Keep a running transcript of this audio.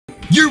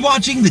You're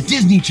watching the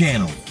Disney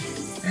Channel.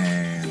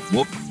 And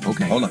whoop.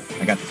 Okay, hold on.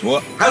 I got this.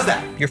 Whoop. How's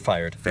that? You're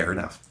fired. Fair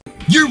enough.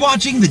 You're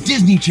watching the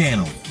Disney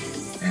Channel.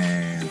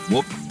 And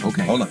whoop.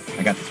 Okay, hold on.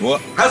 I got this. Whoop.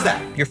 How's that?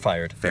 You're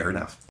fired. Fair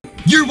enough.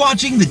 You're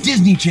watching the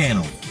Disney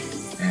Channel.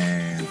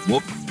 And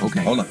whoop.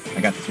 Okay, hold on. I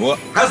got this. Whoop.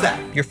 How's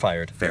that? You're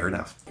fired. Fair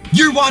enough.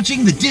 You're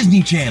watching the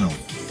Disney Channel.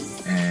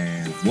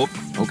 And whoop.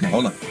 Okay,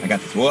 hold on. I got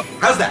this. Whoop.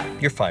 How's that?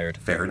 You're fired.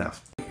 Fair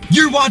enough.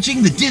 You're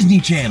watching the Disney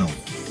Channel.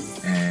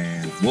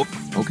 And whoop.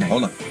 Okay,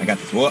 hold on. I got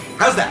this. Whoop.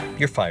 How's that?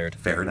 You're fired.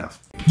 Fair enough.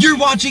 You're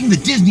watching the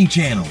Disney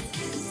Channel.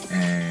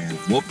 And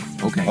whoop.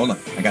 Okay, hold on.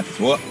 I got this.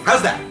 Whoop.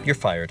 How's that? You're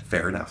fired.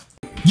 Fair enough.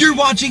 You're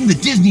watching the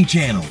Disney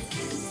Channel.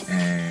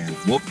 And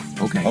whoop.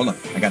 Okay, hold on.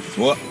 I got this.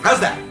 Whoop. How's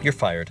that? You're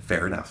fired.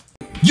 Fair enough.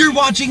 You're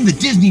watching the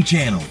Disney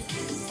Channel.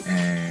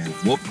 And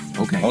whoop.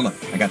 Okay, hold on.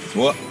 I got this.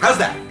 Whoop. How's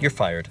that? You're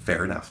fired.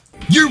 Fair enough.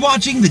 You're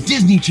watching the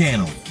Disney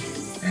Channel.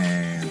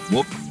 And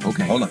whoop.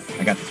 Okay, hold on.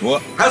 I got this.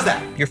 Whoop. How's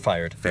that? You're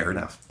fired. Fair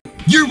enough.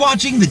 You're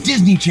watching the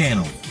Disney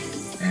Channel.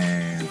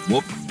 And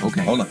whoop.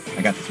 Okay, hold on.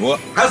 I got this. Whoop.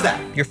 How's that?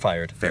 You're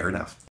fired. Fair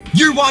enough.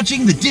 You're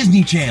watching the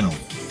Disney Channel.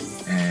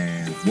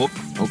 And whoop.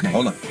 Okay,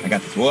 hold on. I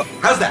got this. Whoop.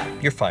 How's that?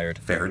 You're fired.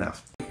 Fair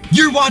enough.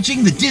 You're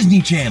watching the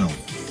Disney Channel.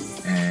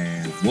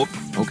 And whoop.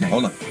 Okay,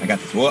 hold on. I got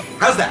this. Whoop.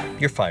 How's that?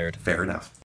 You're fired. Fair enough.